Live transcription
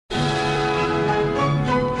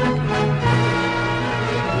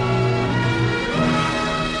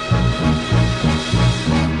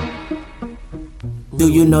Do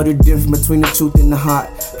you know the difference between the truth and the heart?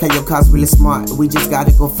 Play your cards really smart, we just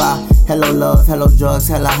gotta go far. Hello love, hello drugs,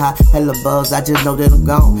 hello high, hello buzz, I just know that I'm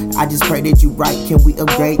gone. I just pray that you right, can we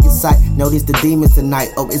upgrade your sight? Notice the demons tonight,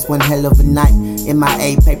 oh it's one hell of a night. In my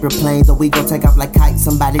A paper planes, oh we gon' take off like kites.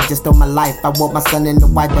 Somebody just stole my life, I want my son in the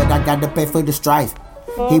white, but I gotta pay for the strife.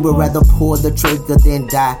 He would rather pull the trigger than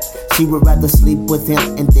die. She would rather sleep with him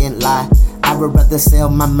and then lie. I would rather sell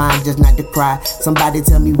my mind just not to cry. Somebody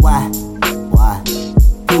tell me why? Why?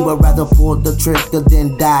 He would rather pull the trigger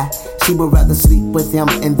than die. She would rather sleep with him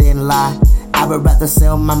and then lie. I would rather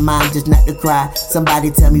sell my mind just not to cry.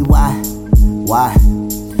 Somebody tell me why? Why?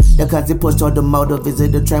 Because it pushed on the motor.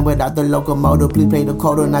 Visit the train without the locomotive. Please pay the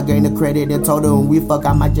quota and I gain the credit in total. When we fuck,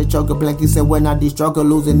 I might just choke a blank. He said when I de-stroke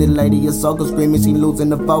losing this lady is so screaming, she losing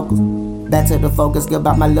the focus. Back to the focus,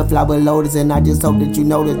 goodbye my love flower lotus. And I just hope that you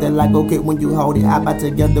notice that like okay when you hold it. How about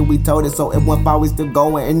together we told it. So if one fall we still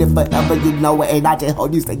going. And if forever you know it. And I just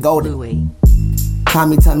hope you stay golden. Call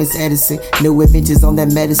me Thomas Edison. New adventures on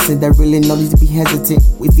that medicine. That really no need to be hesitant.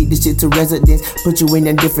 We feed this shit to residents. Put you in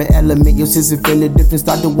a different element. Your system feel it different.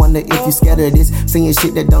 Start to wonder if you scared of this. Saying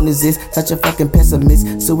shit that don't exist. Such a fucking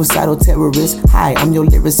pessimist. Suicidal terrorist. Hi, I'm your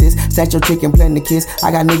lyricist. Snatch your chick and plan the kiss.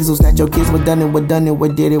 I got niggas who snatch your kids. What done it, what done it,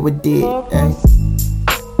 what did it, what did. Ay.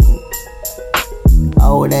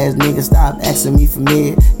 Old ass nigga, stop asking me for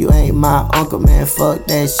me. You ain't my uncle, man. Fuck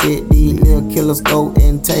that shit. These little killers go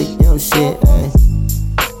and take your shit. Ay.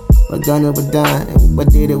 What done it, what done, and what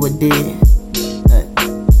did it, what did.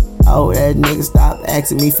 Oh, that nigga stop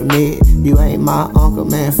asking me for me. You ain't my uncle,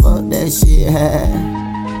 man, fuck that shit.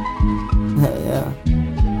 Yeah.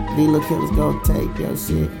 These little killers go take your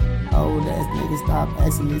shit. Oh, that nigga stop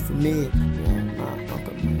asking me for me. You ain't my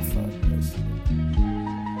uncle, man, fuck that shit.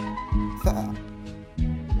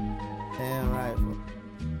 Damn right, bro.